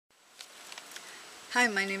Hi,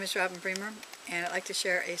 my name is Robin Bremer, and I'd like to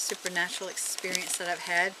share a supernatural experience that I've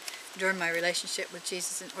had during my relationship with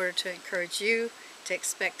Jesus in order to encourage you to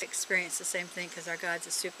expect to experience the same thing, because our God's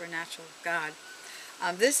a supernatural God.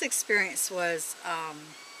 This experience was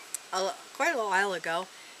quite a while ago,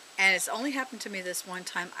 and it's only happened to me this one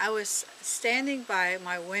time. I was standing by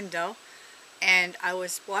my window, and I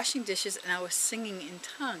was washing dishes, and I was singing in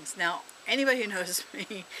tongues. Now, anybody who knows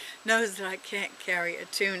me knows that I can't carry a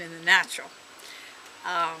tune in the natural.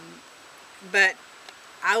 But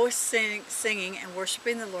I was singing and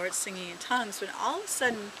worshiping the Lord, singing in tongues, when all of a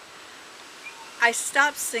sudden I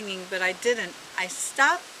stopped singing, but I didn't. I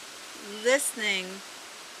stopped listening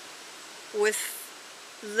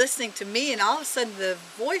listening to me, and all of a sudden the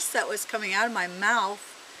voice that was coming out of my mouth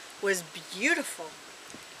was beautiful.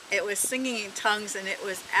 It was singing in tongues, and it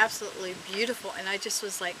was absolutely beautiful, and I just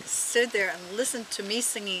was like, stood there and listened to me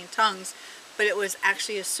singing in tongues, but it was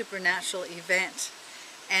actually a supernatural event.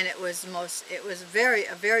 And it was a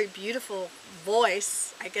very beautiful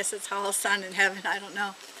voice. I guess it's how I'll sound in heaven, I don't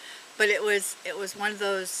know. But it was one of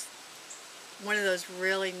those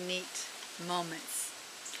really neat moments.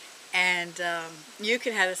 And you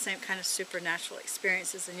can have the same kind of supernatural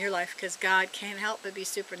experiences in your life, because God can't help but be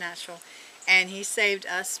supernatural. And He saved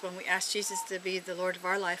us when we asked Jesus to be the Lord of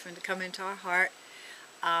our life and to come into our heart,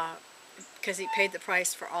 because He paid the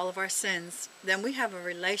price for all of our sins. Then we have a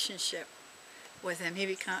relationship with Him.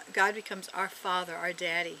 God becomes our Father, our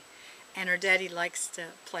Daddy, and our Daddy likes to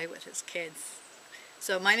play with His kids.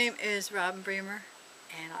 So my name is Robin Bremer,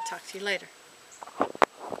 and I'll talk to you later.